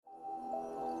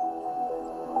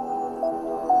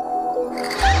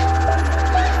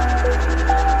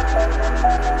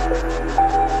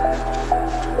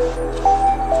This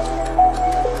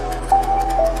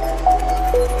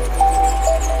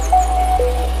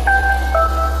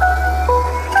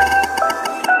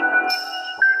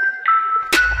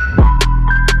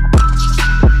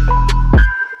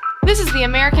is the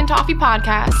American Toffee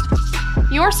Podcast,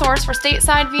 your source for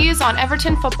stateside views on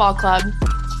Everton Football Club.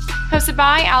 Hosted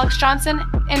by Alex Johnson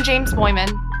and James Boyman.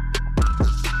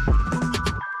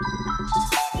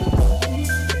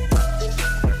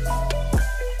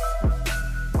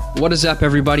 What is up,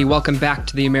 everybody? Welcome back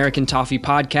to the American Toffee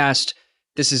Podcast.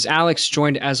 This is Alex,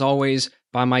 joined as always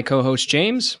by my co-host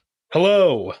James.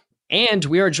 Hello. And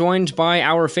we are joined by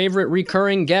our favorite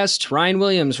recurring guest, Ryan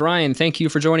Williams. Ryan, thank you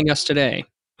for joining us today.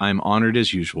 I'm honored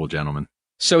as usual, gentlemen.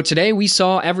 So today we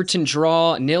saw Everton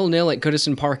draw 0-0 at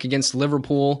Goodison Park against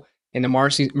Liverpool in the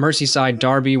Merseyside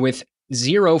derby with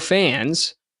 0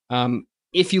 fans.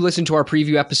 If you listen to our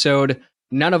preview episode,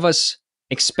 none of us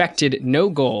expected no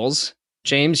goals.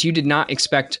 James, you did not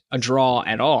expect a draw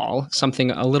at all,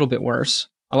 something a little bit worse,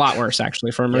 a lot worse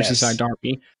actually, for a Merseyside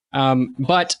derby.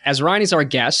 But as Ryan is our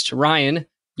guest, Ryan,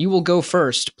 you will go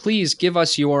first. Please give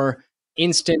us your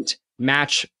instant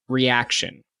match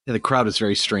reaction. Yeah, the crowd is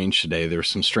very strange today. There were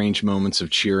some strange moments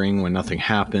of cheering when nothing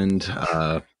happened.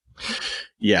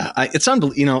 It's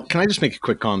unbelievable. Can I just make a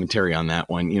quick commentary on that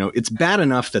one? It's bad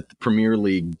enough that the Premier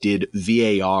League did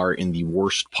VAR in the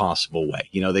worst possible way.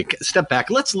 They step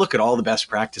back. Let's look at all the best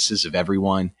practices of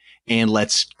everyone and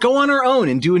let's go on our own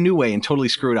and do a new way and totally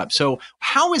screw it up. So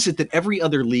how is it that every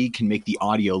other league can make the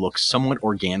audio look somewhat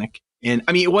organic? And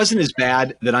I mean, it wasn't as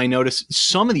bad that I noticed.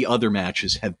 Some of the other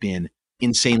matches have been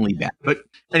insanely bad. But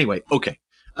anyway, okay.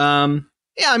 I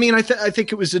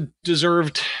think it was a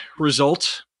deserved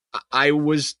result.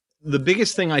 The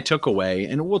biggest thing I took away,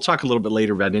 and we'll talk a little bit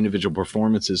later about individual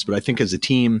performances, but I think as a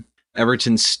team,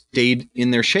 Everton stayed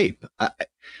in their shape. I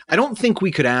don't think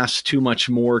we could ask too much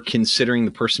more considering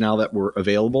the personnel that were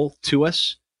available to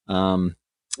us. And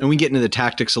we get into the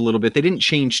tactics a little bit. They didn't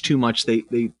change too much.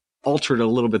 They altered a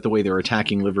little bit the way they were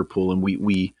attacking Liverpool, and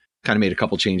we kind of made a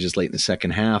couple changes late in the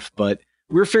second half, but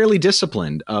we're fairly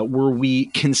disciplined. Were we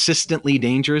consistently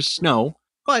dangerous? No.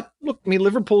 But look,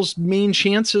 Liverpool's main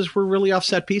chances were really off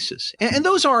set pieces. And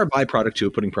those are a byproduct too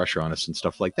of putting pressure on us and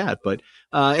stuff like that. But,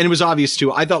 and it was obvious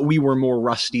too, I thought we were more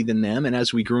rusty than them. And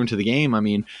as we grew into the game,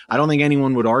 I don't think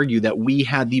anyone would argue that we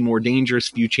had the more dangerous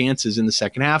few chances in the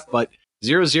second half, but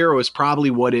 0-0 is probably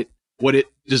what it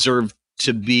deserved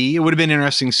to be. It would have been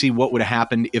interesting to see what would have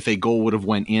happened if a goal would have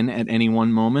went in at any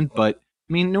one moment, but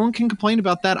no one can complain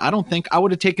about that. I don't think. I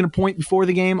would have taken a point before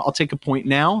the game. I'll take a point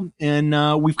now.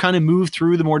 And we've kind of moved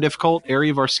through the more difficult area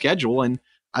of our schedule. And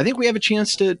I think we have a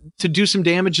chance to do some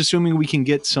damage, assuming we can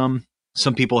get some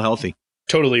people healthy.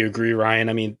 Totally agree,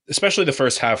 Ryan. Especially the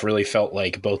first half really felt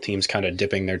like both teams kind of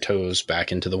dipping their toes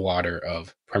back into the water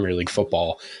of Premier League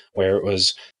football, where it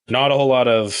was not a whole lot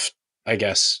of,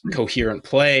 coherent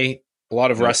play, a lot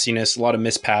of rustiness, a lot of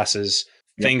missed passes.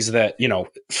 Things that,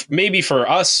 maybe for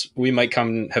us, we might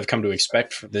have come to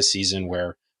expect for this season,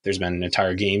 where there's been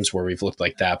entire games where we've looked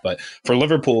like that. But for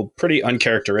Liverpool, pretty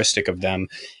uncharacteristic of them.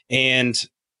 And,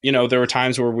 there were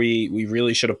times where we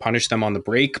really should have punished them on the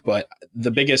break. But the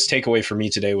biggest takeaway for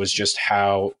me today was just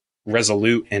how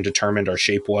resolute and determined our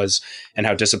shape was and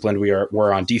how disciplined we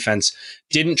were on defense.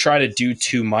 Didn't try to do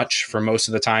too much for most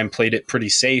of the time, played it pretty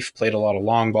safe, played a lot of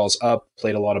long balls up,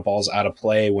 played a lot of balls out of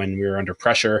play when we were under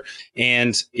pressure.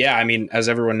 And as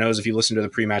everyone knows, if you listen to the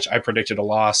pre-match, I predicted a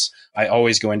loss. I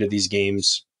always go into these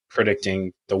games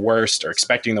predicting the worst or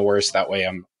expecting the worst. That way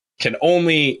I can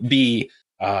only be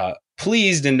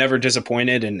pleased and never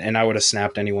disappointed, and I would have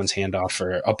snapped anyone's hand off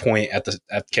for a point at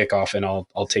kickoff, and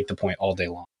I'll take the point all day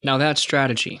long. Now that's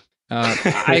strategy.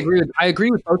 I agree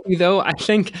with both of you, though. I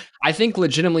think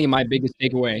legitimately my biggest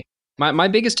takeaway, my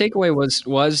biggest takeaway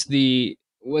was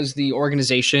the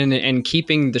organization and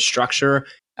keeping the structure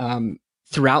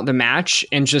throughout the match,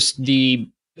 and just the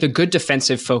good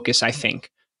defensive focus, I think.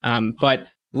 But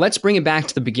let's bring it back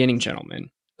to the beginning,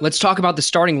 gentlemen. Let's talk about the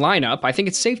starting lineup. I think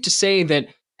it's safe to say that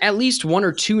at least one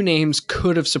or two names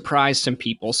could have surprised some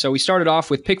people. So we started off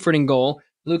with Pickford in goal,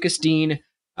 Lucas Dean,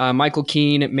 Michael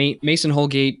Keane, Mason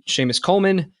Holgate, Seamus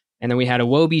Coleman, and then we had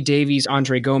Iwobi, Davies,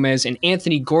 Andre Gomez, and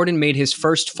Anthony Gordon made his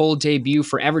first full debut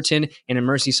for Everton in a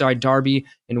Merseyside derby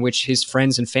in which his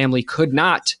friends and family could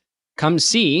not come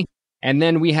see. And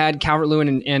then we had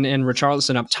Calvert-Lewin and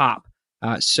Richarlison up top.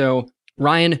 So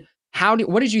Ryan,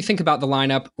 what did you think about the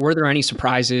lineup? Were there any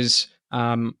surprises?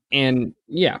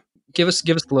 Give us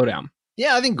the lowdown.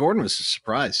 Yeah, I think Gordon was a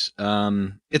surprise.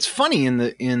 It's funny in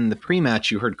the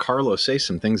pre-match you heard Carlo say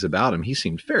some things about him. He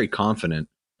seemed very confident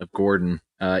of Gordon.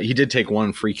 He did take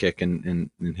one free kick and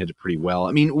hit it pretty well.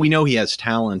 I mean, we know he has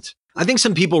talent. I think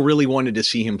some people really wanted to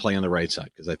see him play on the right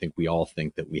side because I think we all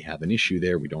think that we have an issue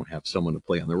there. We don't have someone to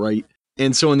play on the right.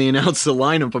 And so when they announced the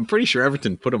lineup, I'm pretty sure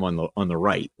Everton put him on the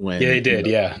right. Yeah, they did.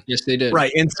 Yeah. Yes, they did.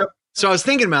 Right. And so I was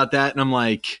thinking about that, and I'm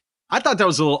like, I thought that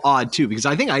was a little odd too, because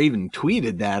I think I even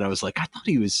tweeted that. I was like, I thought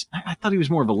he was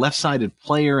more of a left-sided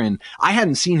player, and I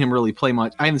hadn't seen him really play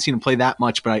much. I haven't seen him play that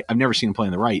much, but I've never seen him play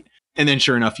on the right. And then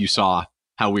sure enough, you saw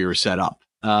how we were set up.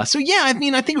 So yeah, I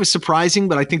mean, I think it was surprising,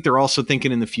 but I think they're also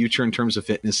thinking in the future in terms of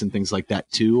fitness and things like that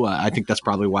too. I think that's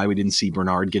probably why we didn't see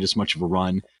Bernard get as much of a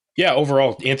run. Yeah,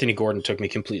 overall, Anthony Gordon took me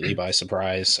completely by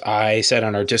surprise. I said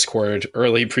on our Discord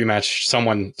early pre-match,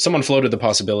 someone floated the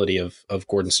possibility of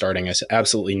Gordon starting. I said,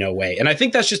 absolutely no way. And I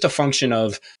think that's just a function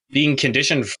of being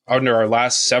conditioned under our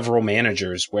last several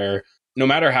managers where no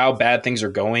matter how bad things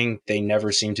are going, they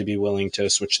never seem to be willing to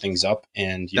switch things up.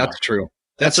 And that's true.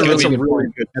 That's a really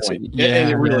good point. Yeah,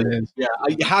 it really is. Yeah.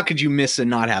 How could you miss and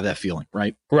not have that feeling,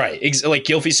 right? Right. Like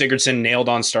Gylfi Sigurdsson nailed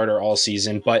on starter all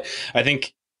season, but I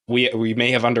think we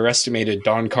may have underestimated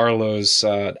Don Carlo's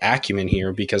acumen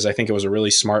here because I think it was a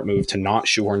really smart move to not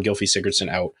shoehorn Gylfi Sigurdsson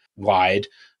out wide,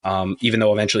 even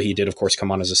though eventually he did, of course,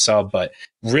 come on as a sub, but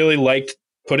really liked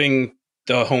putting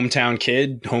the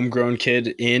homegrown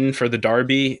kid in for the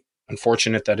derby.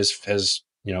 Unfortunate that his first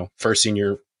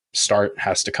senior start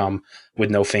has to come with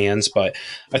no fans, but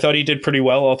I thought he did pretty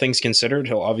well, all things considered.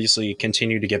 He'll obviously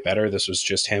continue to get better. This was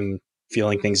just him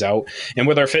feeling things out. And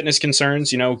with our fitness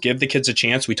concerns, give the kids a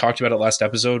chance. We talked about it last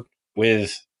episode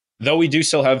though we do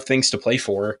still have things to play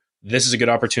for, this is a good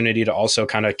opportunity to also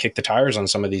kind of kick the tires on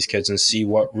some of these kids and see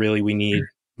what really we need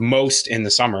most in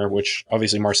the summer, which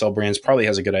obviously Marcel Brands probably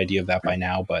has a good idea of that by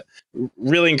now, but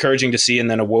really encouraging to see. And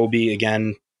then Iwobi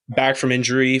again, back from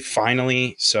injury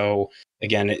finally. So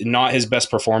again, not his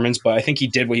best performance, but I think he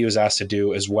did what he was asked to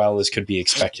do as well as could be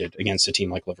expected against a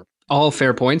team like Liverpool. All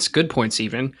fair points, good points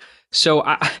even. So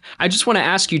I just want to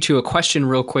ask you two a question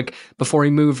real quick before we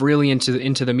move really into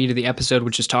the meat of the episode,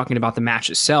 which is talking about the match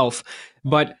itself.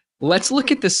 But let's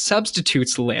look at the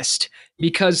substitutes list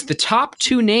because the top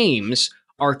two names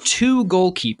are two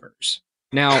goalkeepers.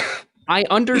 Now, I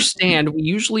understand we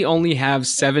usually only have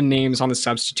 7 names on the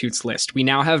substitutes list. We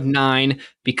now have 9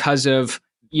 because of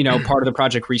part of the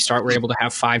Project Restart. We're able to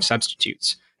have 5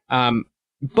 substitutes.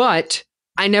 But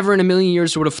I never in a million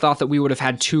years would have thought that we would have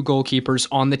had 2 goalkeepers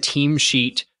on the team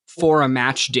sheet for a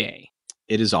match day.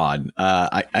 It is odd.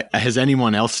 Has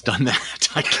anyone else done that?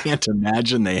 I can't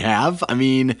imagine they have. I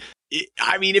mean,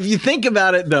 if you think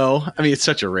about it, though, it's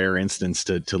such a rare instance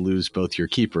to lose both your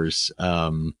keepers.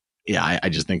 I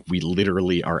just think we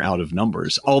literally are out of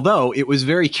numbers. Although it was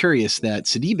very curious that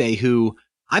Sidibe, who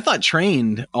I thought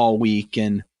trained all week,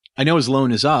 and I know his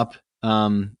loan is up,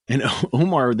 and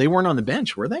Umar, they weren't on the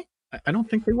bench, were they? I don't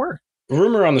think they were.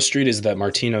 Rumor on the street is that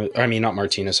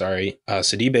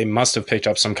Sidibe must have picked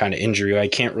up some kind of injury. I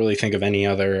can't really think of any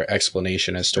other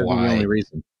explanation as to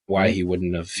why he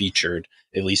wouldn't have featured,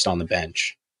 at least on the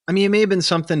bench. It may have been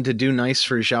something to do nice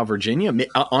for João Virginia.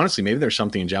 Honestly, maybe there's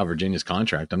something in João Virginia's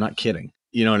contract. I'm not kidding.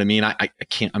 You know what I mean? I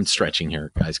can't, I'm stretching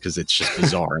here, guys, because it's just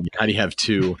bizarre. How do you have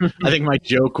 2? I think my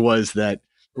joke was that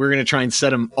we're going to try and set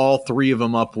them, all 3 of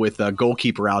them up with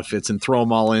goalkeeper outfits and throw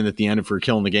them all in at the end if we're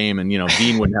killing the game. And,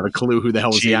 Dean wouldn't have a clue who the hell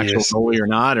was the actual goalie or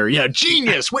not. Or,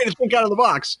 genius, way to think out of the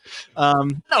box.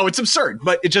 No, it's absurd.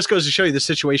 But it just goes to show you the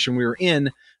situation we were in.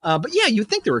 But yeah, you'd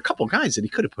think there were a couple guys that he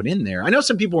could have put in there. I know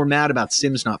some people were mad about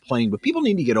Sims not playing, but people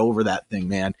need to get over that thing,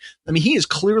 man. He is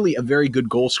clearly a very good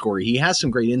goal scorer. He has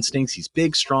some great instincts. He's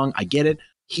big, strong. I get it.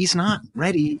 He's not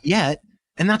ready yet,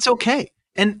 and that's okay.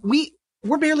 And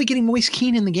we're barely getting Moise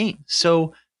Kean in the game.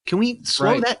 So can we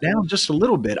slow that down just a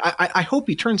little bit? I hope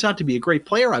he turns out to be a great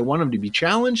player. I want him to be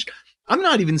challenged. I'm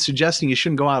not even suggesting he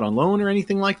shouldn't go out on loan or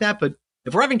anything like that, but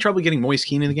if we're having trouble getting Moise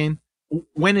Kean in the game,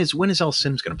 when is El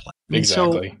Sims going to play?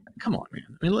 Exactly. So, come on,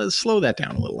 man. Let's slow that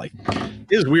down a little. It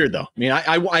is weird, though.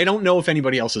 I don't know if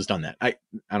anybody else has done that. I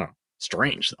don't know.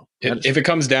 Strange, though. If it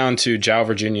comes down to João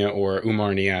Virginia or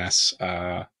Umar Niasse,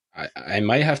 I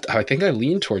might have to. I think I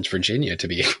lean towards Virginia, to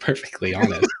be perfectly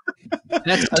honest.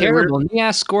 That's terrible.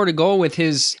 Niasse scored a goal with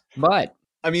his butt.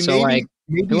 Maybe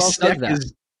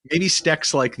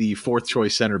Steck's like the 4th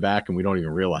choice center back, and we don't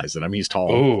even realize it. He's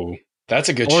tall. Oh, that's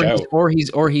a good shout. Or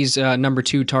he's number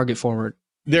 2 target forward.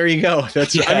 There you go.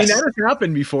 That's yes. That has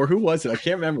happened before. Who was it? I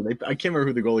can't remember. I can't remember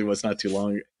who the goalie was not too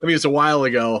long ago. It's a while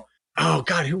ago. Oh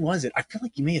God, who was it? I feel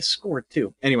like he may have scored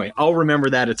too. Anyway, I'll remember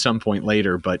that at some point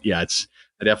later. But yeah,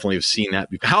 I definitely have seen that.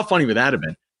 How funny would that have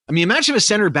been? Imagine if a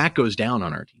center back goes down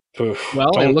on our team.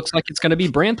 Well, it looks like it's going to be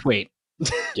Branthwaite.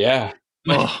 Yeah.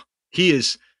 He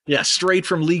is. Yeah, straight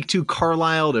from League Two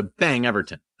Carlisle to bang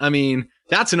Everton. I mean,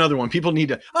 that's another one. People need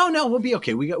to, oh no, we'll be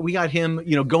okay. We got him,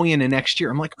 going into next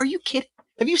year. I'm like, are you kidding?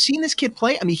 Have you seen this kid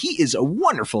play? I mean, he is a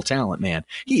wonderful talent, man.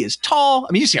 He is tall.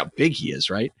 I mean, you see how big he is,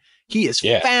 right? He is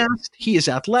fast. He is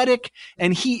athletic,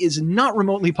 and he is not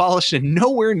remotely polished and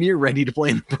nowhere near ready to play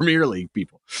in the Premier League.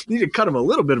 People need to cut him a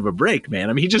little bit of a break, man.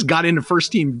 I mean, he just got into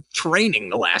first team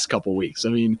training the last couple of weeks. I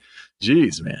mean,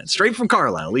 geez, man, straight from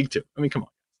Carlisle, League Two. I mean, come on,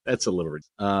 that's a little.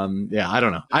 I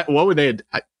don't know. What would they?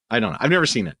 I don't know. I've never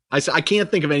seen it. I can't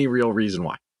think of any real reason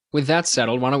why. With that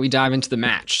settled, why don't we dive into the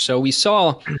match? So we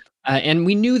saw, and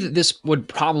we knew that this would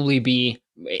probably be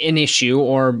an issue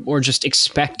or just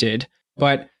expected,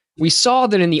 but we saw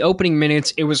that in the opening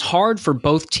minutes, it was hard for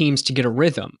both teams to get a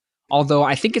rhythm. Although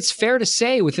I think it's fair to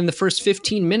say within the first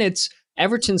 15 minutes,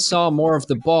 Everton saw more of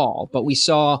the ball, but we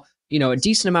saw, a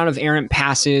decent amount of errant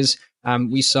passes.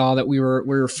 We saw that we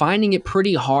were finding it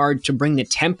pretty hard to bring the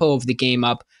tempo of the game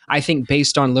up, I think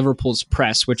based on Liverpool's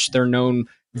press, which they're known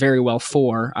very well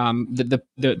for,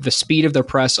 the speed of their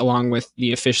press along with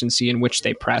the efficiency in which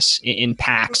they press in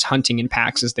packs, hunting in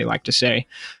packs, as they like to say.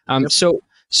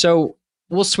 So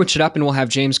we'll switch it up and we'll have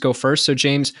James go first. So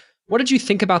James, what did you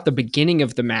think about the beginning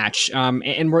of the match?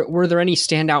 And were there any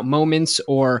standout moments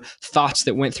or thoughts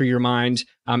that went through your mind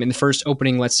in the first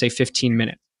opening, let's say 15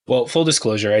 minutes? Well, full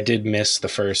disclosure, I did miss the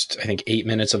first, 8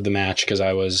 minutes of the match because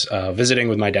I was visiting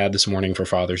with my dad this morning for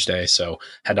Father's Day, so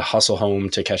had to hustle home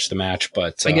to catch the match.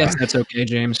 But I guess that's okay,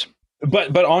 James.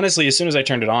 But honestly, as soon as I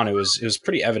turned it on, it was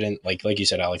pretty evident, like you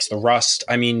said, Alex, the rust.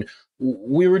 I mean,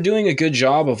 we were doing a good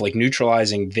job of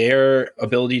neutralizing their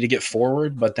ability to get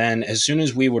forward, but then as soon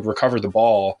as we would recover the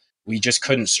ball, we just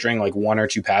couldn't string one or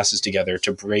two passes together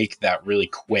to break that really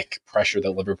quick pressure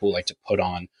that Liverpool like to put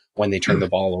on when they turn the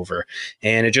ball over.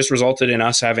 And it just resulted in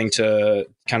us having to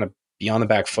kind of be on the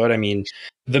back foot. I mean,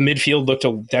 the midfield looked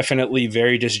definitely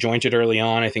very disjointed early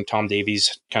on. I think Tom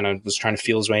Davies kind of was trying to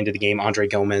feel his way into the game. Andre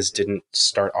Gomez didn't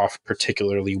start off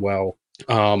particularly well.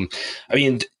 I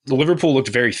mean, Liverpool looked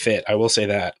very fit. I will say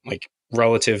that,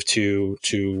 relative to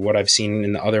what I've seen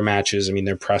in the other matches. I mean,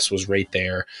 their press was right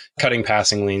there, cutting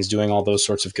passing lanes, doing all those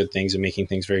sorts of good things and making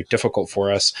things very difficult for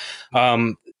us.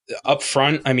 Up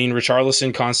front, I mean,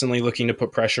 Richarlison constantly looking to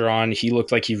put pressure on. He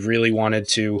looked like he really wanted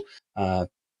to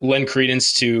lend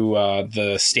credence to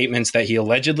the statements that he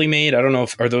allegedly made. I don't know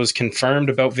are those confirmed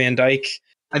about Van Dijk?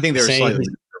 I think they're slightly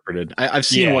interpreted. I've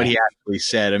seen what he actually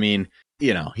said. I mean,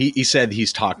 he said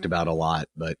he's talked about a lot,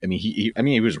 but I mean,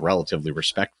 he was relatively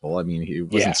respectful. I mean, he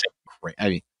wasn't saying great. I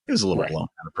mean, it was a little blown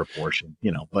out of proportion,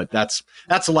 but that's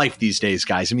life these days,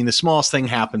 guys. I mean, the smallest thing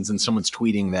happens and someone's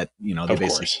tweeting that, they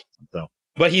basically, so.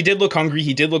 But he did look hungry.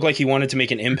 He did look like he wanted to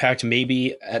make an impact,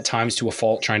 maybe at times to a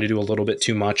fault, trying to do a little bit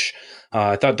too much.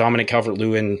 I thought Dominic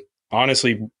Calvert-Lewin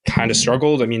honestly kind of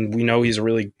struggled. I mean, we know he's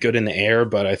really good in the air,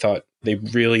 but I thought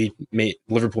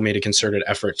Liverpool made a concerted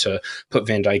effort to put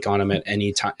Van Dijk on him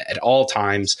at all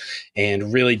times,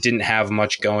 and really didn't have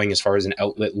much going as far as an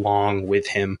outlet long with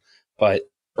him. But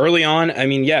early on, I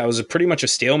mean, it was pretty much a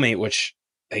stalemate, which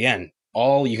again,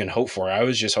 all you can hope for. I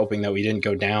was just hoping that we didn't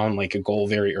go down a goal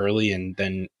very early, and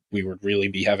then we would really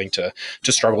be having to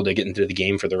struggle to get into the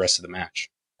game for the rest of the match.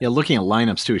 Yeah, looking at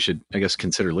lineups too, we should, I guess,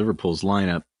 consider Liverpool's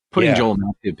lineup. Putting Joel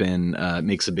Matip in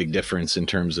makes a big difference in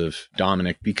terms of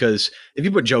Dominic, because if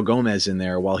you put Joe Gomez in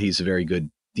there, while he's a very good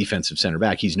defensive center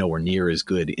back, he's nowhere near as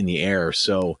good in the air.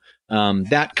 So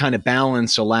that kind of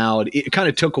balance it kind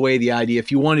of took away the idea.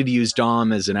 If you wanted to use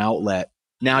Dom as an outlet,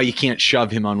 now you can't shove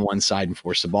him on one side and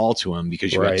force the ball to him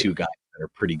because you've got two guys that are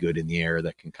pretty good in the air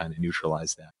that can kind of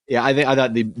neutralize that. Yeah, I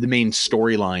thought the main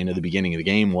storyline of the beginning of the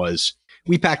game was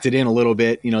we packed it in a little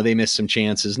bit. They missed some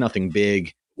chances, nothing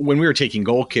big. When we were taking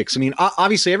goal kicks, I mean,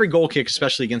 obviously every goal kick,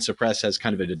 especially against the press, has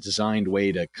kind of a designed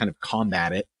way to kind of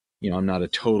combat it. I'm not a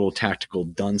total tactical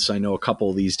dunce. I know a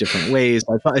couple of these different ways.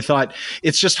 I thought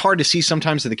it's just hard to see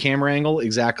sometimes at the camera angle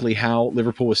exactly how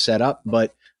Liverpool was set up,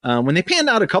 but when they panned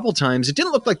out a couple times, it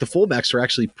didn't look like the fullbacks were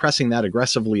actually pressing that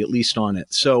aggressively, at least on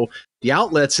it. So the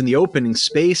outlets and the opening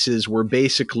spaces were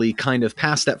basically kind of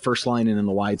past that first line and in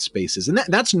the wide spaces. And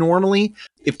that's normally,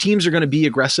 if teams are going to be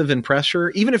aggressive in pressure,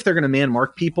 even if they're going to man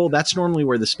mark people, that's normally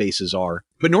where the spaces are.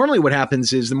 But normally what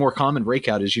happens is the more common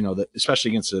breakout is, that especially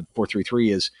against the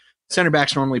 4-3-3, is center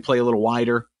backs normally play a little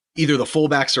wider. Either the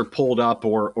fullbacks are pulled up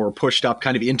or pushed up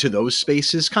kind of into those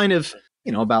spaces, kind of,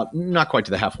 about not quite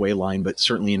to the halfway line, but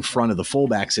certainly in front of the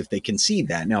fullbacks if they concede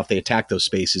that. Now, if they attack those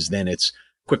spaces, then it's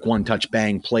quick one-touch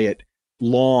bang, play it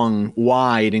long,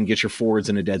 wide, and get your forwards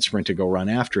in a dead sprint to go run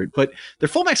after it. But their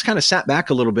fullbacks kind of sat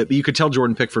back a little bit, but you could tell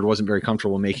Jordan Pickford wasn't very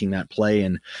comfortable making that play,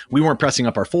 and we weren't pressing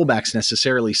up our fullbacks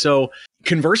necessarily. So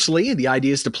conversely, the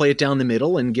idea is to play it down the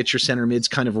middle and get your center mids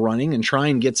kind of running and try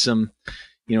and get some,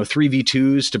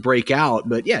 3v2s to break out.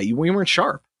 But yeah, we weren't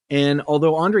sharp. And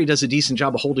although Andre does a decent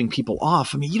job of holding people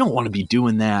off, I mean, you don't want to be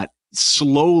doing that,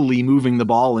 slowly moving the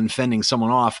ball and fending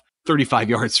someone off 35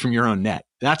 yards from your own net.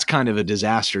 That's kind of a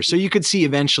disaster. So you could see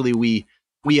eventually we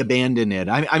abandoned it.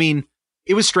 I mean,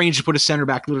 it was strange to put a center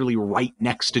back literally right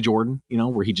next to Jordan,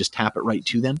 where he just tap it right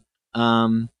to them.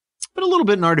 But a little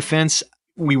bit in our defense,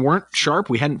 we weren't sharp.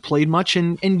 We hadn't played much.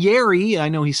 And Yeri, I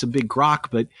know he's a big grok,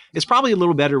 but is probably a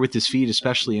little better with his feet,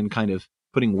 especially in kind of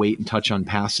putting weight and touch on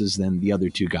passes than the other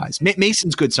two guys.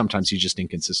 Mason's good sometimes. He's just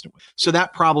inconsistent with. So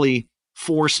that probably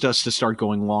forced us to start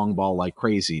going long ball like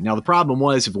crazy. Now, the problem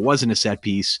was if it wasn't a set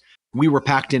piece, we were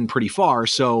packed in pretty far.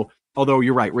 So although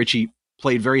you're right, Richie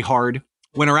played very hard.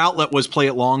 When our outlet was play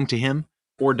it long to him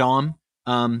or Dom,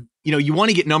 you want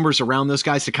to get numbers around those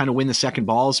guys to kind of win the second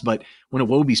balls. But when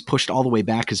Iwobi's pushed all the way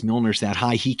back because Milner's that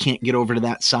high, he can't get over to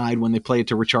that side when they play it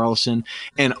to Richarlison.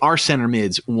 And our center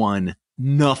mids won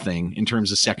nothing in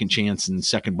terms of second chance and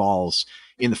second balls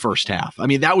in the first half. I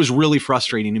mean, that was really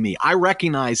frustrating to me. I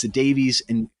recognize that Davies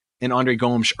and Andre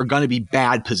Gomes are going to be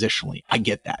bad positionally. I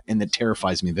get that. And that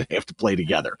terrifies me that they have to play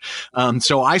together.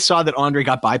 So I saw that Andre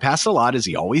got bypassed a lot, as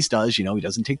he always does. He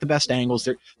doesn't take the best angles.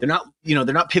 They're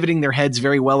not pivoting their heads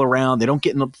very well around. They don't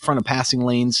get in the front of passing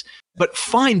lanes. But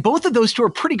fine, both of those two are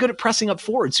pretty good at pressing up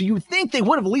forward. So you would think they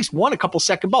would have at least won a couple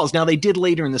second balls. Now they did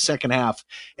later in the second half.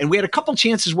 And we had a couple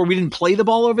chances where we didn't play the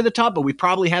ball over the top, but we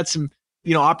probably had some,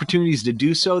 opportunities to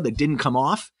do so that didn't come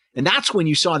off. And that's when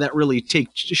you saw that really take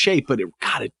shape. But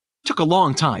it took a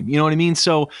long time. You know what I mean?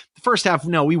 So the first half,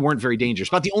 no, we weren't very dangerous.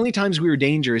 But the only times we were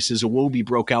dangerous is Iwobi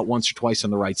broke out once or twice on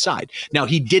the right side. Now,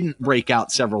 he didn't break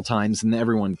out several times, and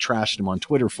everyone trashed him on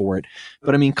Twitter for it.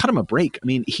 But, I mean, cut him a break. I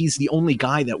mean, he's the only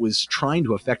guy that was trying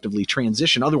to effectively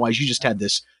transition. Otherwise, you just had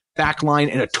this back line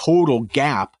and a total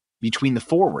gap between the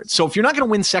forwards. So if you're not going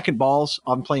to win second balls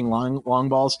on playing long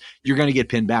balls, you're going to get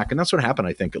pinned back. And that's what happened,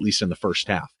 I think, at least in the first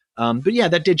half. But, yeah,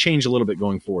 that did change a little bit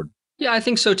going forward. Yeah, I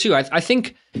think so too. I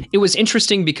think it was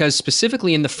interesting because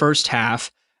specifically in the first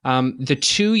half, the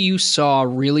two you saw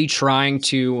really trying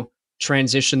to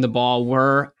transition the ball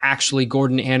were actually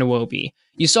Gordon and Iwobi.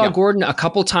 You saw Gordon a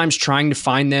couple times trying to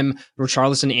find them,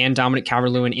 Richarlison and Dominic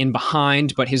Calvert-Lewin in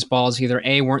behind, but his balls either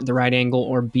A, weren't the right angle,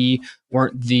 or B,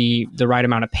 weren't the right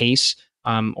amount of pace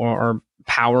or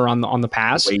power on the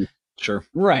pass. Sure.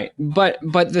 Right. But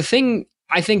the thing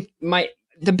I think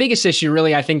the biggest issue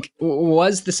really, I think,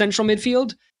 was the central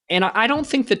midfield. And I don't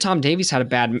think that Tom Davies had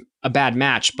a bad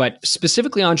match, but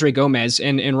specifically Andre Gomes.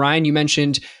 And Ryan, you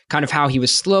mentioned kind of how he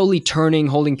was slowly turning,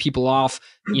 holding people off,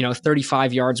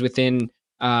 35 yards within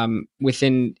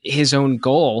his own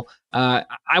goal.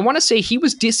 I want to say he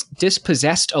was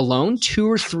dispossessed alone 2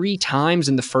 or 3 times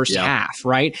in the first half,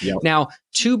 right? Yep. Now,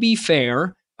 to be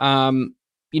fair,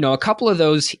 a couple of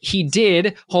those he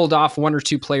did hold off 1 or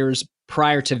 2 players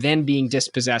prior to then being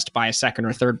dispossessed by a second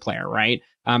or third player, right?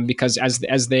 Because as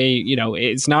they,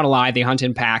 it's not a lie, they hunt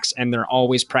in packs and they're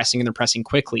always pressing and they're pressing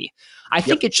quickly. I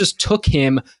think it just took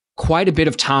him quite a bit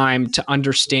of time to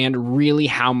understand really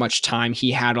how much time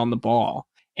he had on the ball.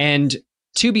 And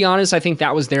to be honest, I think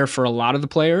that was there for a lot of the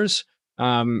players.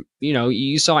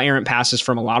 You saw errant passes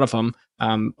from a lot of them.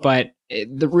 But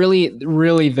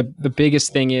the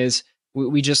biggest thing is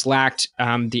we just lacked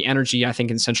the energy, I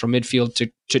think, in central midfield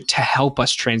to help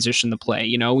us transition the play.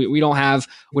 We don't have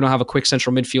a quick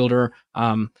central midfielder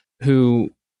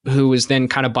who is then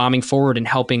kind of bombing forward and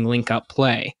helping link up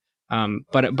play.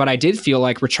 But I did feel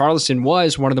like Richarlison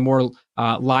was one of the more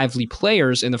lively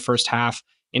players in the first half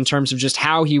in terms of just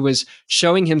how he was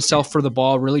showing himself for the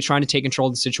ball, really trying to take control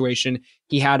of the situation.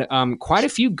 He had quite a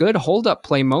few good hold-up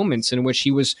play moments in which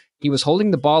he was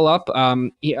holding the ball up a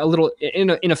little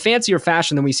in a fancier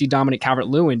fashion than we see Dominic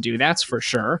Calvert-Lewin do, that's for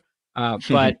sure.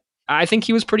 But I think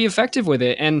he was pretty effective with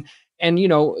it. And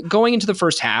going into the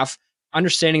first half,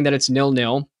 understanding that it's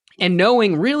 0-0, and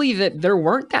knowing really that there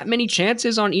weren't that many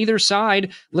chances on either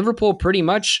side, Liverpool pretty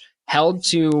much held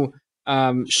to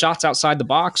shots outside the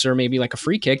box or maybe like a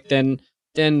free kick, then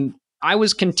I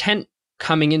was content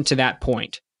coming into that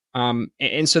point.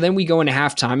 And so then we go into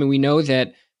halftime and we know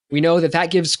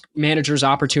that gives managers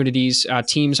opportunities,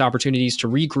 teams opportunities to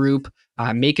regroup,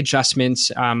 make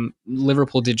adjustments.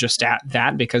 Liverpool did just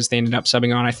that because they ended up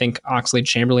subbing on, I think,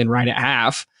 Oxlade-Chamberlain right at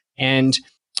half. And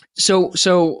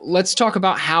so let's talk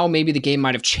about how maybe the game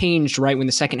might have changed right when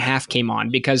the second half came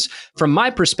on, because from my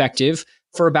perspective,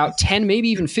 for about 10, maybe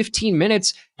even 15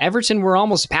 minutes, Everton were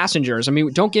almost passengers. I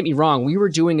mean, don't get me wrong. We were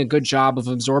doing a good job of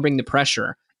absorbing the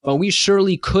pressure. but we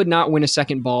surely could not win a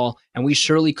second ball, and we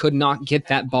surely could not get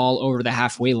that ball over the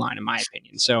halfway line, in my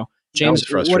opinion. So, James,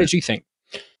 what did you think?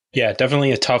 Yeah,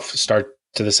 definitely a tough start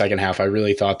to the second half. I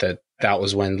really thought that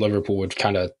was when Liverpool would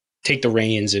kind of take the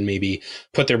reins and maybe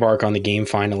put their mark on the game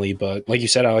finally. But like you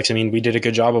said, Alex, I mean, we did a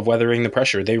good job of weathering the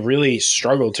pressure. They really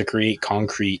struggled to create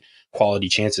concrete quality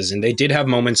chances. And they did have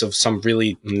moments of some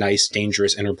really nice,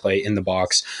 dangerous interplay in the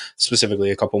box,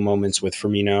 specifically a couple moments with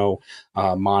Firmino.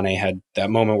 Mane had that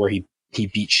moment where he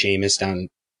beat Seamus down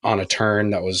on a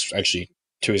turn. That was actually,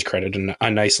 to his credit, a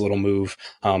nice little move.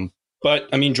 But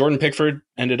I mean, Jordan Pickford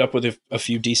ended up with a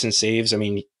few decent saves. I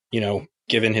mean,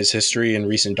 given his history in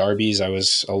recent derbies, I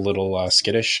was a little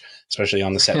skittish, especially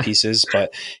on the set pieces.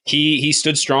 But he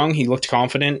stood strong. He looked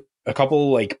confident. A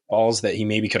couple balls that he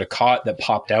maybe could have caught that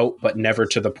popped out, but never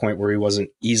to the point where he wasn't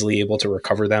easily able to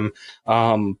recover them.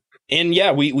 And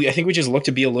yeah, I think we just looked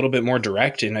to be a little bit more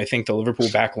direct. And I think the Liverpool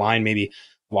back line maybe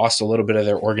lost a little bit of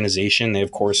their organization. They,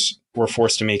 of course, were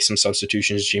forced to make some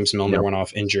substitutions. James Milner went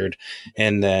off injured,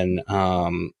 and then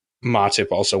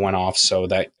Matip also went off. So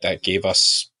that gave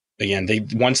us, again,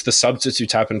 once the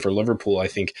substitutes happened for Liverpool, I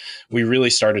think we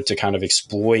really started to kind of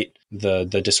exploit the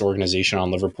disorganization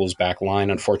on Liverpool's back line.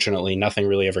 Unfortunately, nothing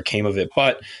really ever came of it.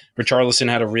 But Richarlison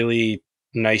had a really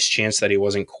nice chance that he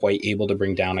wasn't quite able to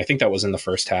bring down. I think that was in the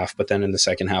first half, but then in the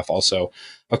second half also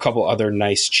a couple other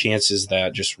nice chances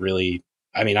that just really,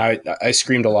 I mean, I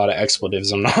screamed a lot of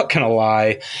expletives, I'm not going to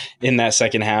lie, in that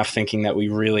second half, thinking that we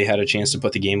really had a chance to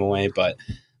put the game away. But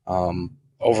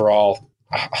overall,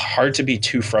 hard to be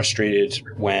too frustrated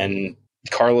when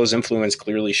Carlo's influence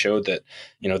clearly showed that,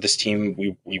 this team,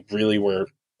 we really were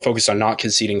focused on not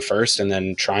conceding first and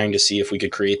then trying to see if we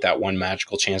could create that one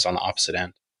magical chance on the opposite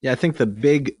end. Yeah, I think the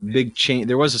big change,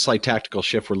 there was a slight tactical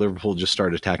shift where Liverpool just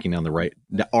started attacking down the right,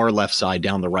 our left side,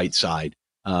 down the right side.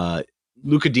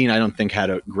 Luka Dean, I don't think,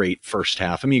 had a great first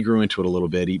half. I mean, he grew into it a little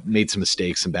bit. He made some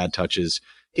mistakes, some bad touches.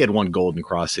 He had one golden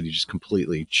cross that he just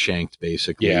completely shanked,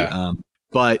 basically. Yeah.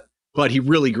 But he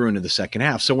really grew into the second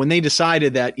half. So when they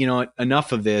decided that,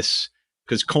 enough of this,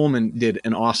 because Coleman did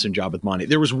an awesome job with Mane.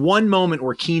 There was one moment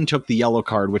where Keane took the yellow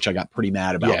card, which I got pretty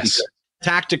mad about. Yes. Because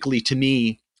tactically, to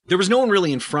me, there was no one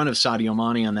really in front of Sadio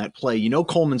Mane on that play.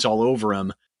 Coleman's all over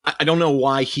him. I don't know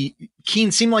why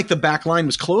Keane seemed like the back line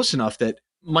was close enough that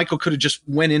Michael could have just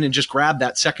went in and just grabbed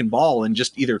that second ball and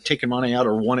just either taken Mane out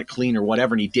or won it clean or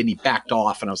whatever. And he didn't. He backed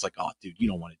off. And I was like, oh, dude, you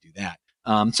don't want to do that.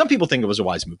 Some people think it was a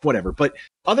wise move, whatever. But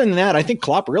other than that, I think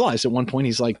Klopp realized at one point,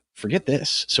 he's like, forget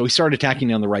this. So he started attacking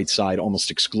down the right side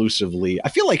almost exclusively. I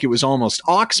feel like it was almost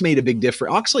Ox made a big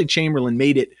difference. Oxlade-Chamberlain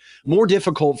made it more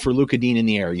difficult for Luka Dean in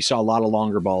the air. You saw a lot of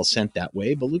longer balls sent that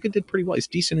way, but Luka did pretty well. He's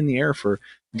decent in the air for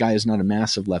a guy who's not a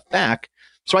massive left back.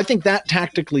 So I think that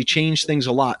tactically changed things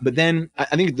a lot. But then I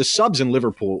think the subs in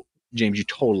Liverpool, James, you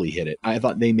totally hit it. I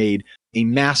thought they made a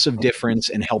massive difference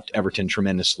and helped Everton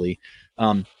tremendously.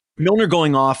 Milner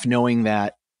going off knowing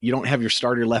that you don't have your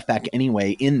starter left back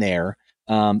anyway in there,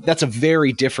 that's a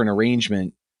very different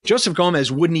arrangement. Joseph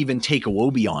Gomez wouldn't even take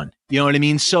Iwobi on. You know what I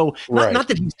mean? So not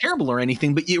that he's terrible or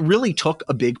anything, but it really took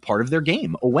a big part of their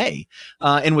game away.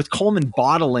 And with Coleman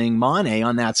bottling Mane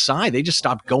on that side, they just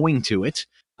stopped going to it.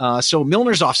 So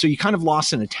Milner's off. So you kind of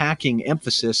lost an attacking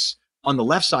emphasis on the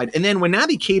left side. And then when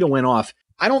Naby Keita went off,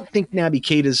 I don't think Naby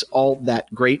Keita's all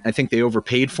that great. I think they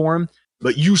overpaid for him.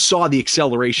 But you saw the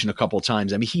acceleration a couple of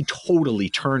times. I mean, he totally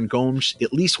turned Gomes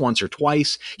at least once or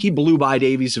twice. He blew by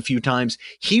Davies a few times.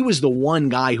 He was the one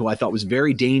guy who I thought was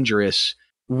very dangerous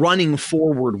running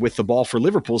forward with the ball for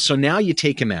Liverpool. So now you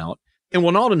take him out. And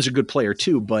Wijnaldum's a good player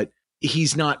too, but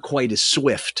he's not quite as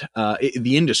swift.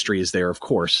 The industry is there, of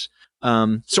course.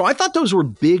 So I thought those were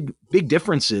big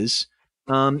differences.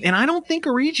 And I don't think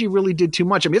Origi really did too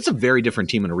much. I mean, it's a very different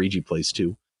team when Origi plays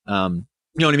too.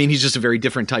 You know what I mean? He's just a very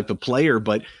different type of player,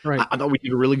 but I thought we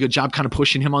did a really good job kind of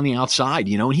pushing him on the outside,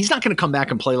 and he's not going to come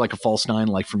back and play like a false nine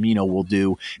like Firmino will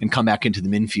do and come back into the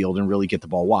midfield and really get the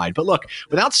ball wide. But look,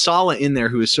 without Salah in there,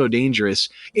 who is so dangerous,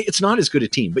 it's not as good a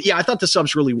team. But yeah, I thought the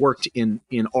subs really worked in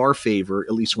our favor,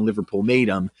 at least when Liverpool made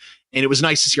them. And it was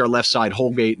nice to see our left side,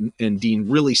 Holgate and Dean,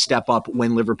 really step up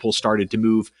when Liverpool started to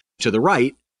move to the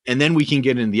right. And then we can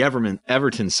get into the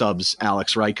Everton subs,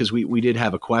 Alex, right? Because we did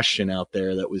have a question out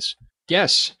there that was...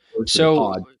 Yes.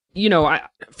 So,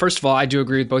 first of all, I do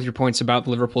agree with both your points about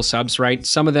the Liverpool subs, right?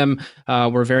 Some of them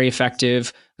were very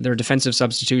effective. Their defensive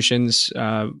substitutions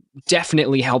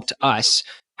definitely helped us.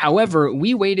 However,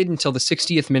 we waited until the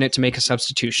 60th minute to make a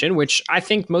substitution, which I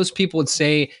think most people would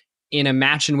say in a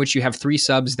match in which you have three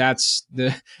subs, that's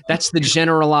the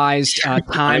generalized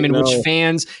time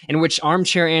in which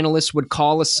armchair analysts would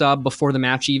call a sub before the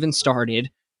match even started.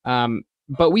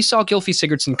 but we saw Gylfi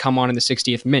Sigurdsson come on in the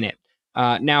 60th minute.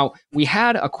 Now we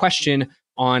had a question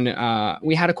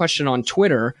on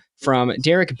Twitter from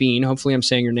Derek Bean. Hopefully, I'm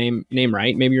saying your name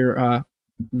right. Maybe you're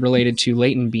related to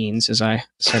Leighton Beans, as I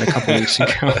said a couple weeks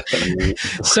ago.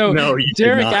 So no,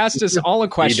 Derek asked us all a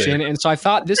question, and so I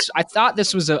thought this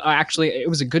was it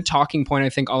was a good talking point. I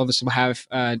think all of us will have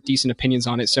decent opinions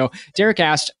on it. So Derek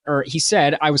he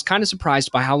said, I was kind of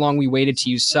surprised by how long we waited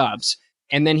to use subs,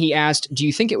 and then he asked, do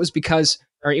you think it was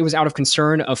it was out of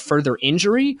concern of further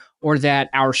injury, or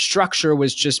that our structure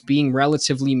was just being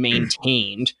relatively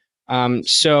maintained?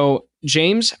 So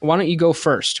James, why don't you go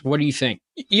first? What do you think?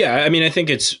 Yeah, I mean, I think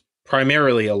it's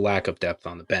primarily a lack of depth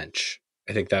on the bench.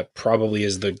 I think that probably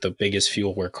is the biggest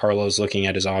fuel, where Carlo's looking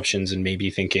at his options and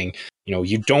maybe thinking,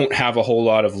 you don't have a whole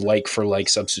lot of like for like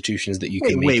substitutions that you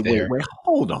can make there. Wait,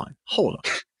 hold on.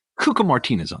 Cuco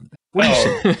Martinez on the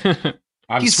bench.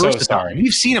 He's so sorry.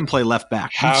 We've seen him play left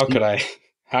back. How could I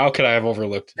have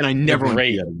overlooked? And I never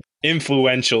great,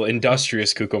 influential,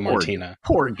 industrious Cuco Martina.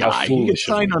 Poor guy. He gets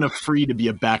signed on a free to be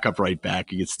a backup right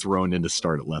back. He gets thrown in to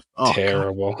start at left. Oh,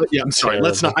 terrible. Yeah, I'm sorry.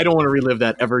 Terrible. I don't want to relive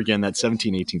that ever again. That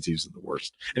 17-18 season is the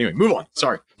worst. Anyway, move on.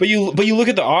 Sorry. But you look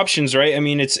at the options, right? I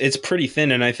mean, it's pretty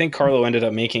thin, and I think Carlo ended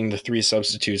up making the 3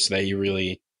 substitutes that you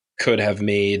really could have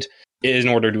made in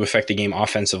order to affect the game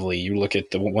offensively. You look at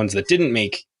the ones that didn't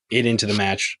make it into the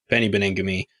match: Benny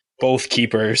Beningame, both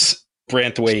keepers,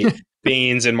 Branthwaite,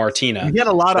 Baines, and Martina. He had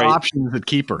a lot of options at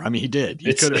keeper. I mean, he did.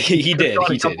 He did.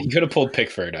 He could have pulled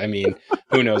Pickford. I mean,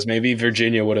 who knows? Maybe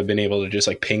Virginia would have been able to just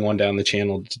like ping one down the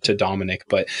channel to Dominic.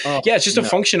 But it's just a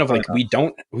function of like we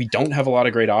don't have a lot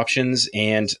of great options.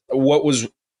 And it was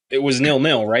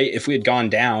 0-0, right? If we had gone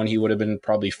down, he would have been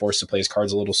probably forced to play his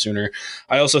cards a little sooner.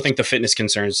 I also think the fitness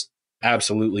concerns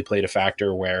absolutely played a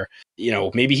factor, where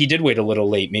maybe he did wait a little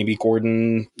late. Maybe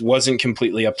Gordon wasn't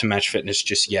completely up to match fitness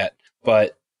just yet,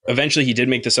 but eventually he did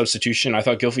make the substitution. I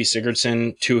thought Gylfi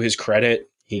Sigurdsson, to his credit,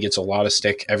 he gets a lot of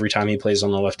stick every time he plays on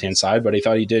the left-hand side, but I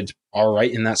thought he did all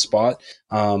right in that spot.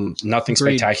 Nothing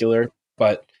spectacular,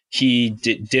 but he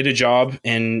did a job,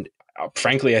 and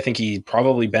frankly, I think he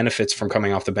probably benefits from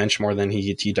coming off the bench more than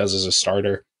he does as a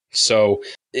starter. So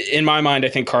in my mind, I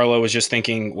think Carlo was just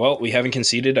thinking, well, we haven't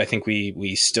conceded. I think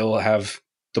we still have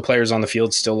the players on the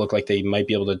field still look like they might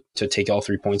be able to take all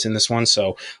 3 points in this one.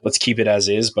 So let's keep it as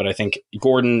is. But I think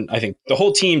I think the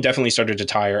whole team definitely started to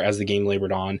tire as the game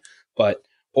labored on. But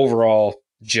overall,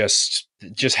 just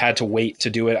had to wait to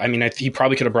do it. I mean, he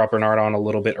probably could have brought Bernard on a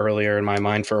little bit earlier in my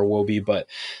mind for Iwobi, but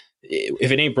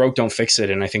if it ain't broke, don't fix it.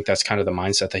 And I think that's kind of the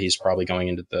mindset that he's probably going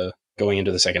into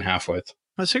the second half with.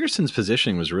 Well, Sigurdsson's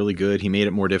positioning was really good. He made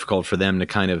it more difficult for them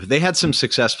to they had some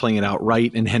success playing it out right,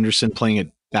 and Henderson playing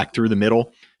it back through the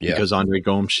middle because Andre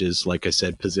Gomes is, like I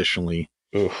said, positionally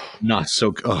not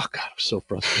so. Oh God, I'm so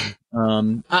frustrated.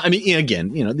 I mean,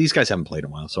 again, these guys haven't played in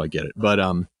a while, so I get it. But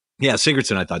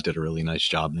Sigurdsson, I thought, did a really nice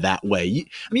job that way.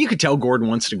 You could tell Gordon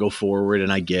wants to go forward,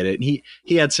 and I get it. And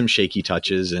he had some shaky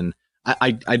touches, and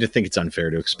I just think it's unfair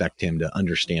to expect him to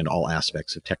understand all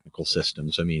aspects of technical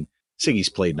systems. I mean, Siggy's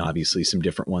played in obviously some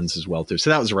different ones as well too.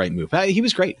 So that was the right move. He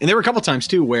was great. And there were a couple times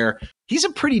too where he's a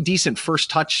pretty decent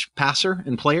first touch passer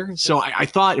and player. So I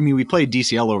thought, we played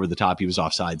DCL over the top. He was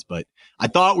offsides, but I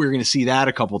thought we were going to see that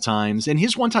a couple times. And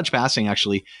his one touch passing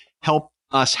actually helped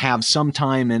us have some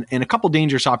time and a couple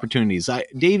dangerous opportunities.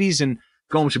 Davies and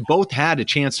Gomes both had a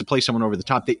chance to play someone over the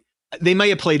top. They may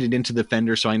have played it into the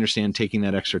defender. So I understand taking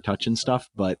that extra touch and stuff,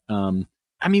 but,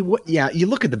 you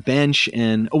look at the bench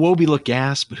and Iwobi looked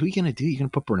gas, but who are you going to do? You're going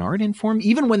to put Bernard in for him?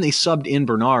 Even when they subbed in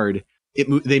Bernard,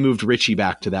 they moved Richie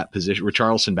back to that position,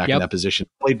 Richarlison back in that position,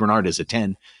 played Bernard as a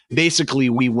 10.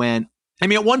 Basically, we went,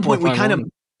 at one point we kind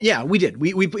of, we did.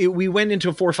 We went into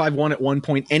a 4-5-1 at one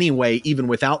point anyway, even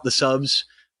without the subs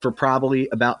for probably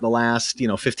about the last,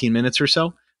 15 minutes or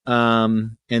so.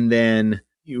 And then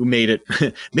you made it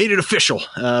official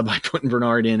by putting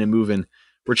Bernard in and moving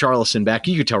Richarlison back.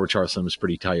 You could tell Richarlison was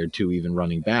pretty tired too, even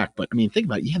running back. But think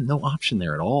about it. You have no option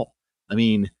there at all. I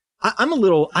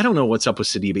don't know what's up with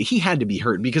Sidibe. He had to be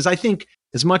hurt, because I think,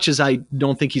 as much as I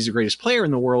don't think he's the greatest player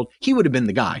in the world, he would have been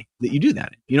the guy that you do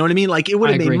that in. You know what I mean? Like, it would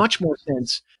have made much more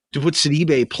sense to put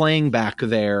Sidibe playing back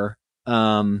there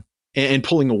and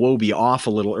pulling Iwobi off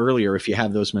a little earlier if you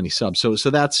have those many subs. So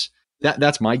that's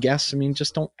my guess.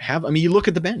 Just don't have. You look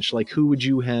at the bench. Like, who would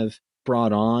you have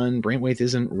brought on? Branthwaite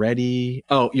isn't ready.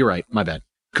 Oh, you're right. My bad.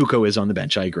 Cuco is on the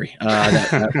bench. I agree. What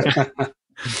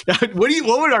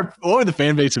would the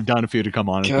fan base have done if he had come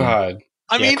on? God,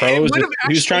 he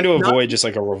was trying to avoid just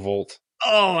like a revolt.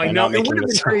 Oh, I know. It would have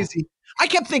been crazy. I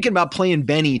kept thinking about playing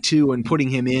Benny too and putting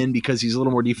him in because he's a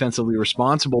little more defensively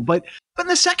responsible. But in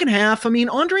the second half, I mean,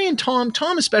 Andre and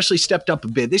Tom especially stepped up a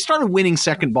bit. They started winning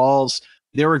second balls.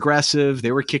 They were aggressive.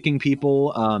 They were kicking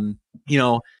people.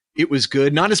 It was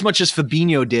good. Not as much as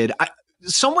Fabinho did.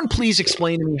 Someone please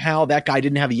explain to me how that guy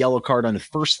didn't have a yellow card on the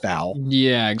first foul.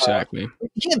 Yeah, exactly.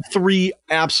 He had 3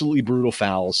 absolutely brutal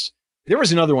fouls. There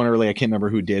was another one early. I can't remember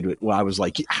who did it. Well, I was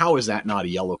like, how is that not a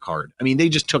yellow card? I mean, they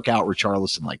just took out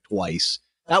Richarlison like twice.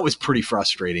 That was pretty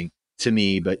frustrating to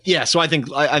me. But yeah, so I think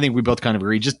we both kind of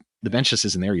agree. Just the bench just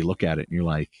isn't there. You look at it and you're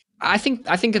like, I think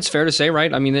it's fair to say,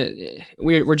 right? I mean,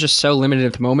 we're just so limited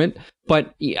at the moment.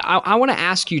 But I want to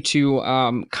ask you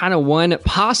to kind of one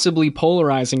possibly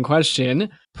polarizing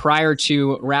question prior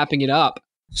to wrapping it up.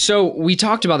 So we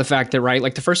talked about the fact that, right,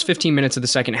 like the first 15 minutes of the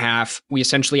second half, we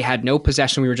essentially had no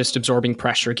possession. We were just absorbing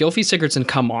pressure. Gylfi Sigurdsson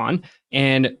come on,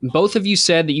 and both of you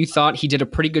said that you thought he did a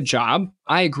pretty good job.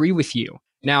 I agree with you.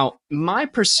 Now, my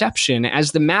perception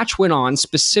as the match went on,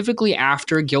 specifically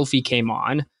after Gylfi came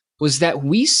on, was that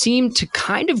we seemed to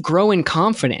kind of grow in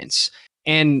confidence.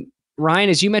 And Ryan,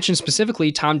 as you mentioned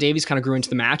specifically, Tom Davies kind of grew into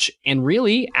the match. And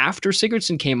really, after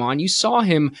Sigurdsson came on, you saw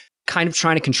him kind of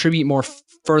trying to contribute more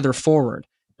further forward.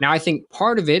 Now, I think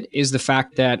part of it is the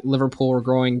fact that Liverpool were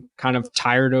growing kind of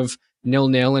tired of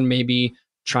 0-0 and maybe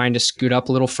trying to scoot up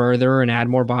a little further and add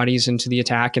more bodies into the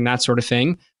attack and that sort of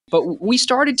thing. But we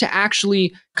started to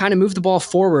actually kind of move the ball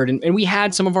forward, and we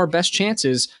had some of our best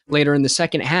chances later in the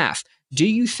second half. Do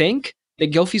you think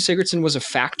that Gylfi Sigurdsson was a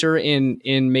factor in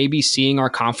maybe seeing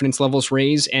our confidence levels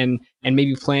raise and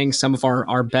maybe playing some of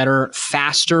our better,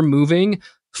 faster moving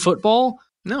football?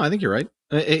 No, I think you're right.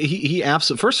 He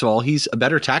absolutely. First of all, he's a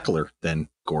better tackler than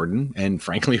Gordon, and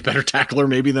frankly, a better tackler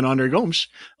maybe than Andre Gomes.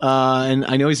 And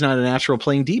I know he's not a natural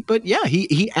playing deep, but yeah,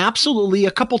 he absolutely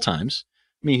a couple times.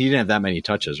 I mean, he didn't have that many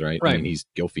touches, right? I mean, he's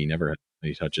Gylfi, never had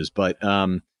many touches, but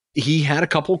he had a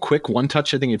couple quick one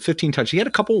touch. I think he had 15 touches. He had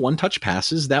a couple one touch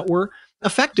passes that were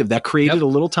effective. That created a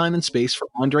little time and space for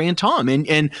Andre and Tom.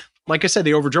 And like I said,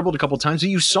 they over dribbled a couple times.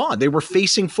 You saw they were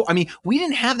facing. I mean, we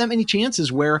didn't have that many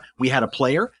chances where we had a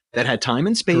player that had time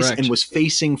and space and was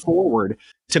facing forward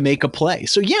to make a play.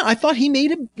 So yeah, I thought he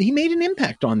made an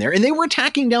impact on there, and they were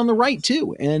attacking down the right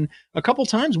too. And a couple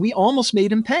times we almost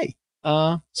made him pay.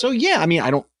 So yeah, I mean,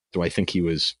 do I think he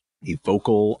was a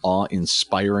vocal,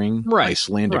 awe-inspiring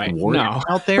Icelandic warrior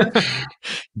out there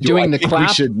doing the clap?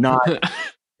 We should not.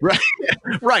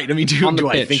 Right. I mean, do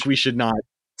I think we should not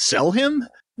sell him?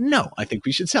 No, I think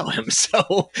we should sell him.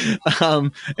 So,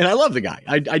 and I love the guy.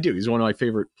 I do. He's one of my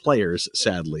favorite players,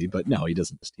 sadly, but no, he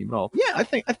doesn't this team at all. Yeah, I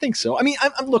think so. I mean,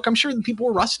 I'm sure that people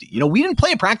were rusty. You know, we didn't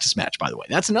play a practice match, by the way.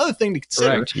 That's another thing to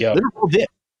consider. Yep. Liverpool did.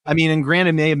 I mean, and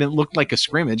granted, may have looked like a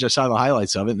scrimmage. I saw the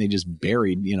highlights of it, and they just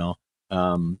buried,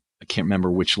 I can't remember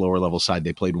which lower level side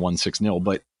they played 1-6-0,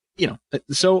 but, yeah,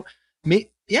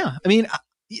 I mean,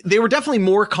 they were definitely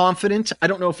more confident. I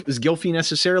don't know if it was Gylfi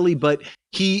necessarily, but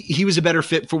he was a better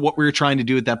fit for what we were trying to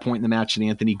do at that point in the match than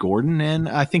Anthony Gordon, and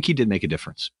I think he did make a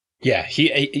difference. Yeah,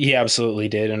 he absolutely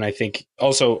did. And I think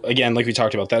also, again, like we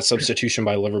talked about, that substitution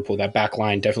by Liverpool, that back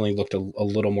line definitely looked a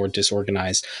little more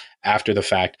disorganized after the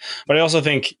fact. But I also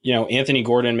think, Anthony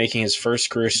Gordon making his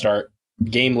first career start,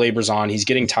 game labors on, he's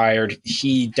getting tired.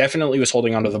 He definitely was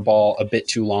holding onto the ball a bit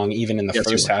too long, even in the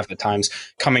first half at times,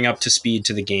 coming up to speed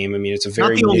to the game. I mean, it's a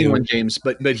very not the only one, James,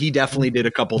 but he definitely did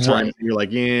a couple times. You're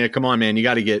like, yeah, come on, man, you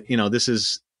got to get, this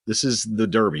is the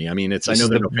Derby. I mean, it's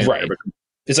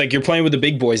It's like you're playing with the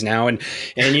big boys now, and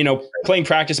playing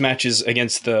practice matches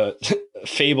against the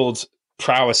fabled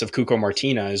prowess of Cuco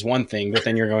Martina is one thing, but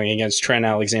then you're going against Trent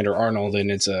Alexander-Arnold, and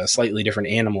it's a slightly different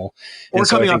animal. Or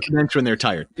coming off the bench when they're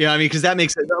tired. Yeah, I mean, because that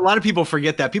makes it. A lot of people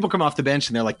forget that. People come off the bench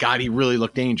and they're like, God, he really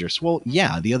looked dangerous. Well,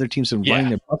 yeah, the other team's been running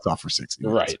their butts off for 60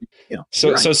 minutes. Right.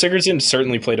 So Sigurdsson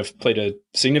certainly played a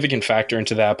significant factor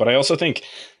into that, but I also think,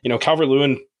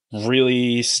 Calvert-Lewin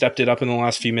really stepped it up in the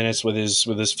last few minutes with his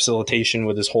facilitation,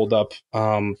 with his hold up,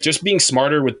 just being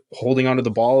smarter with holding onto the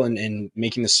ball and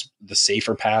making the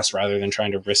safer pass rather than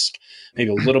trying to risk maybe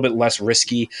a little bit less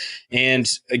risky. And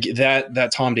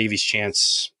that Tom Davies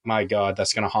chance, my God,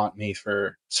 that's going to haunt me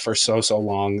for so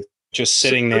long, just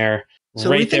sitting there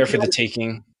right there for the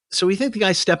taking. So we think the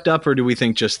guy stepped up, or do we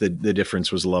think just the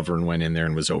difference was Lovren went in there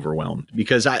and was overwhelmed?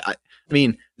 Because I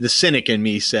mean, the cynic in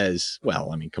me says,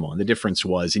 well, I mean, come on, the difference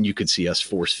was, and you could see us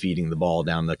force feeding the ball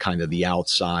down the kind of the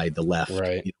outside, the left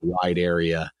wide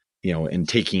area, and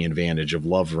taking advantage of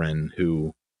Lovren,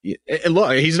 who, and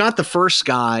look, he's not the first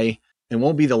guy and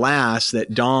won't be the last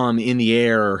that Dom in the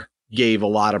air gave a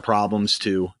lot of problems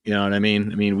to. You know what I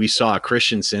mean? I mean, we saw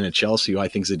Christensen at Chelsea, who I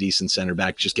think is a decent center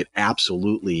back, just get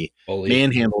absolutely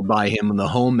manhandled by him in the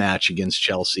home match against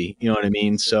Chelsea. You know what I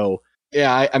mean? So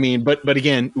yeah, I mean, but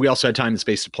again, we also had time and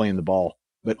space to play in the ball.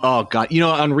 But oh god, you know,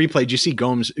 on replay, did you see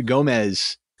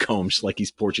Gomez, like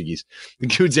he's Portuguese. The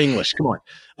dude's English. Come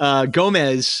on,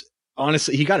 Gomez.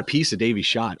 Honestly, he got a piece of Davies'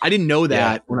 shot. I didn't know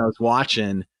that when I was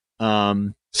watching.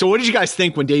 So what did you guys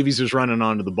think when Davies was running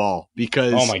onto the ball?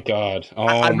 Because oh my god,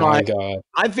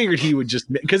 I figured he would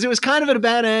just, because it was kind of at a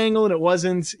bad angle and it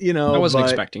wasn't, you know. I wasn't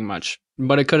expecting much,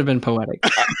 but it could have been poetic.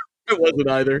 It wasn't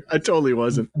either. I totally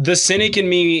wasn't. The cynic in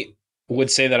me would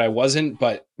say that I wasn't,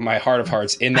 but my heart of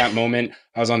hearts in that moment,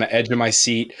 I was on the edge of my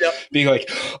seat, being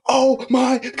like, "Oh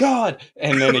my god!"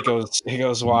 And then it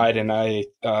goes wide, and I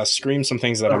screamed some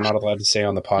things that I'm not allowed to say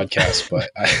on the podcast, but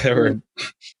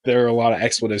there were a lot of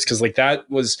expletives because like it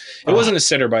wasn't a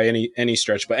sitter by any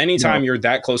stretch, but anytime you're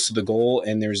that close to the goal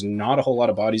and there's not a whole lot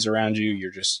of bodies around you,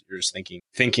 you're just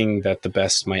thinking that the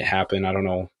best might happen. I don't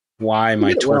know why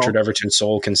my tortured Everton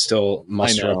soul can still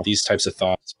muster up these types of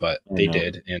thoughts, but they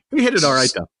did. And we hit it all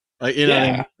right though. You know what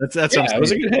I mean? That's it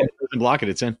was a good hit. Block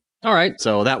it's in. All right.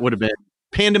 So that would have been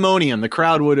pandemonium. The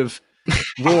crowd would have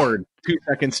roared 2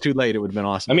 seconds too late. It would have been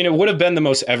awesome. I mean, it would have been the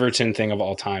most Everton thing of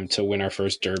all time to win our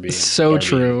first derby. So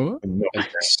true.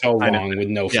 So long with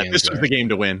no fans. This was the game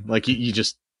to win. Like you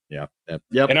just, yep.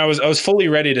 And I was fully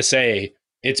ready to say,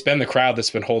 it's been the crowd that's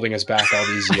been holding us back all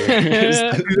these years.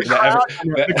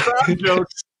 the crowd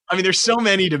jokes. I mean, there's so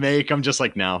many to make. I'm just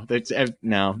like, no,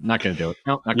 not going to do it.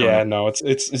 No, not going. No,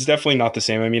 it's definitely not the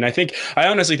same. I mean, I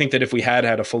honestly think that if we had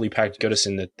a fully packed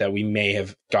Goodison, that we may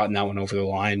have gotten that one over the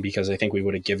line, because I think we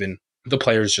would have given the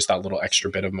players just that little extra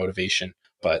bit of motivation,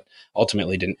 but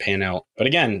ultimately didn't pan out. But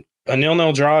again, a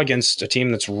 0-0 draw against a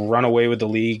team that's run away with the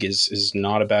league is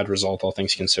not a bad result, all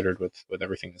things considered, with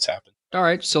everything that's happened. All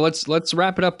right, so let's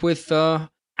wrap it up with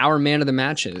our man of the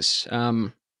matches.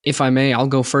 If I may, I'll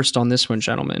go first on this one,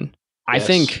 gentlemen.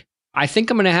 Yes. I think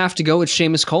I'm going to have to go with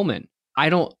Seamus Coleman.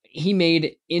 He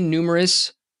made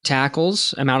innumerous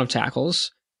amount of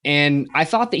tackles, and I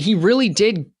thought that he really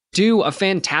did do a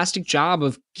fantastic job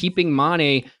of keeping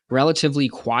Mane relatively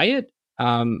quiet,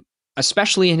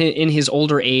 especially in his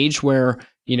older age, where,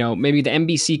 you know, maybe the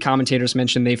NBC commentators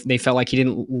mentioned they felt like he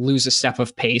didn't lose a step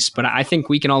of pace, but I think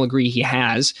we can all agree he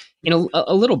has in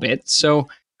a little bit. So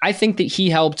I think that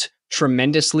he helped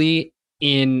tremendously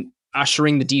in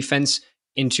ushering the defense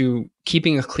into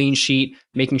keeping a clean sheet,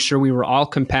 making sure we were all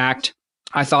compact.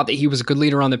 I thought that he was a good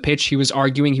leader on the pitch. He was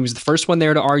arguing. He was the first one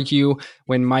there to argue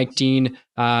when Mike Dean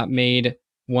made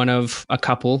one of a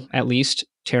couple, at least,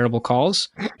 terrible calls.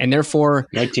 And therefore,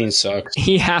 Mike Dean sucks.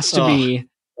 He has to be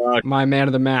my man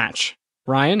of the match.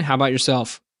 Ryan, how about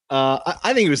yourself?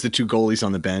 I think it was the two goalies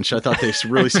on the bench. I thought they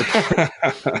really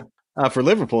for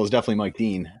Liverpool is definitely Mike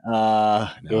Dean. No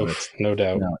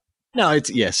doubt. No,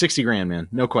 it's $60,000, man.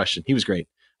 No question. He was great.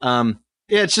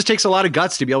 It just takes a lot of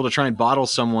guts to be able to try and bottle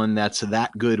someone that's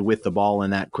that good with the ball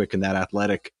and that quick and that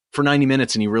athletic for 90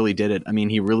 minutes. And he really did it. I mean,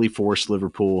 he really forced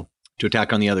Liverpool to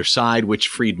attack on the other side, which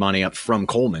freed Mane up from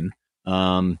Coleman.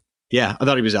 I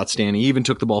thought he was outstanding. He even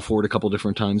took the ball forward a couple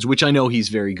different times, which I know he's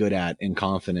very good at and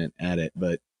confident at it,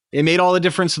 but it made all the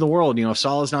difference in the world. You know, if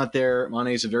Salah's not there, Mane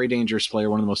is a very dangerous player,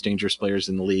 one of the most dangerous players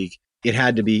in the league. It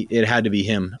had to be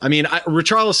him. I mean,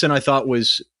 Richarlison, I thought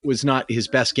was not his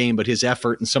best game, but his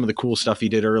effort and some of the cool stuff he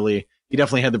did early, he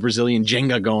definitely had the Brazilian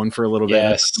Jenga going for a little bit.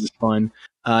 Yes. It was fun.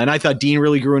 And I thought Dean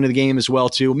really grew into the game as well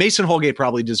too. Mason Holgate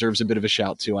probably deserves a bit of a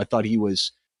shout too. I thought he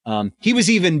was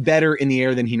even better in the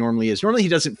air than he normally is. Normally he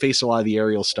doesn't face a lot of the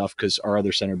aerial stuff because our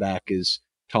other center back is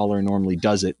taller and normally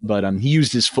does it, but he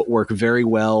used his footwork very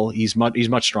well. He's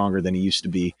much stronger than he used to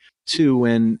be too,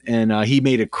 and he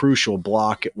made a crucial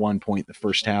block at one point in the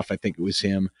first half. I think it was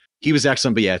him. He was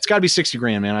excellent, but yeah, it's got to be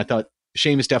 $60,000, man. I thought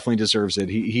Seamus definitely deserves it.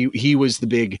 He was the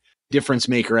big difference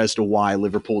maker as to why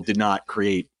Liverpool did not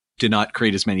create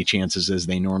as many chances as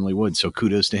they normally would. So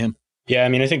kudos to him. Yeah, I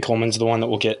mean, I think Coleman's the one that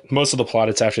will get most of the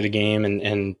plaudits after the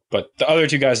game, but the other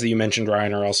two guys that you mentioned,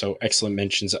 Ryan, are also excellent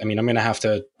mentions. I mean, I'm gonna have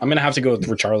to go with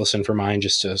Richarlison for mine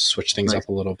just to switch things up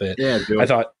a little bit. Yeah, I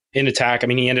thought in attack, I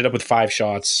mean, he ended up with 5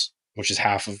 shots, which is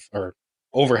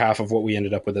over half of what we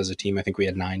ended up with as a team. I think we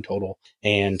had 9 total,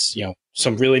 and you know,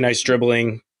 some really nice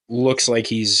dribbling. Looks like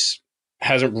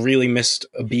hasn't really missed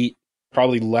a beat.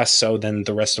 Probably less so than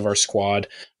the rest of our squad.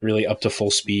 Really up to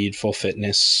full speed, full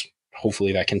fitness.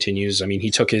 Hopefully that continues. I mean, he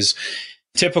took his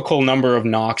typical number of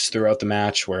knocks throughout the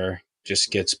match where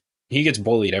he gets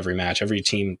bullied every match. Every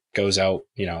team goes out,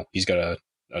 you know, he's got a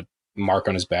mark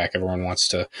on his back. Everyone wants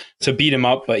to beat him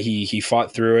up, but he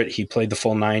fought through it. He played the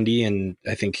full 90, and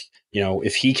I think,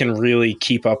 if he can really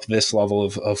keep up this level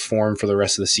of form for the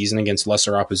rest of the season against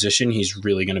lesser opposition, he's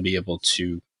really going to be able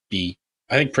to be,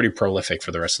 I think, pretty prolific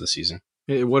for the rest of the season.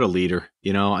 What a leader.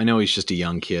 I know he's just a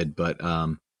young kid, but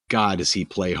God, does he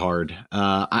play hard.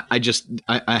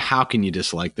 How can you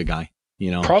dislike the guy?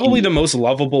 Probably the most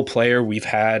lovable player we've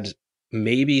had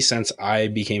maybe since I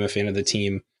became a fan of the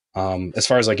team. As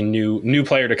far as like a new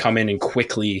player to come in and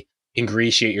quickly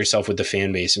ingratiate yourself with the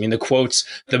fan base. I mean, the quotes,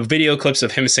 the video clips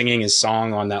of him singing his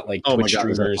song on that Twitch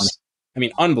streamers. I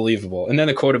mean, unbelievable. And then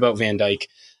the quote about Van Dijk.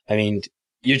 I mean,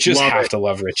 you just have to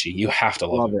love Richie. You have to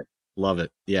love it. Love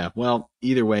it. Yeah. Well,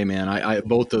 either way, man, I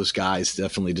both those guys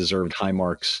definitely deserved high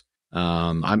marks.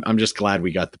 I'm just glad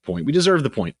we got the point. We deserved the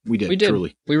point. We did.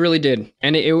 Truly. We really did.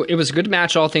 And it was a good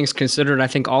match, all things considered. I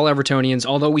think all Evertonians,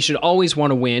 although we should always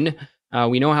want to win,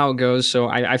 we know how it goes. So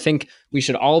I think we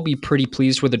should all be pretty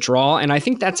pleased with the draw. And I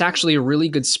think that's actually a really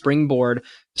good springboard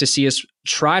to see us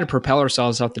try to propel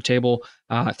ourselves up the table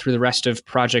through the rest of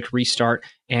Project Restart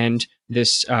and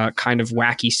this kind of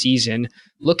wacky season.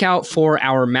 Look out for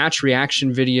our match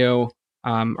reaction video,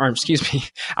 our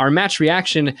match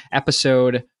reaction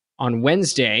episode on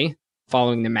Wednesday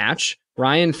following the match.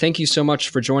 Ryan, thank you so much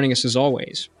for joining us as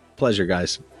always. Pleasure,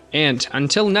 guys. And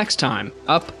until next time,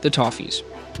 up the Toffees.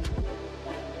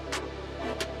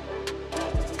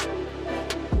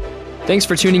 Thanks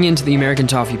for tuning in to the American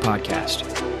Toffee Podcast.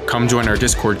 Come join our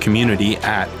Discord community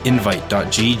at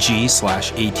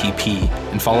invite.gg/ATP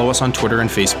and follow us on Twitter and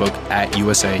Facebook at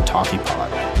USA Toffee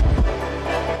Pod.